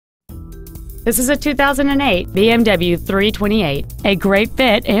This is a 2008 BMW 328, a great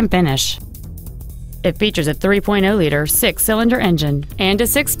fit and finish. It features a 3.0-liter six-cylinder engine and a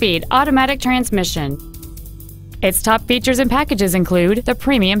six-speed automatic transmission. Its top features and packages include the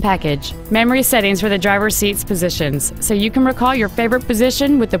Premium package, memory settings for the driver's seat's positions so you can recall your favorite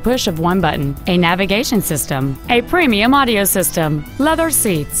position with the push of one button, a navigation system, a premium audio system, leather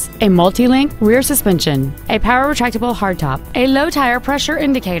seats, a multi-link rear suspension, a power retractable hardtop, a low tire pressure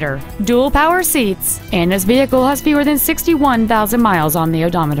indicator, dual power seats, and this vehicle has fewer than 61,000 miles on the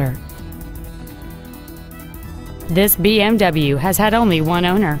odometer. This BMW has had only one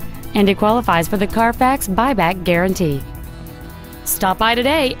owner, and it qualifies for the Carfax buyback guarantee. Stop by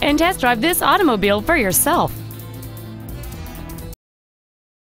today and test drive this automobile for yourself.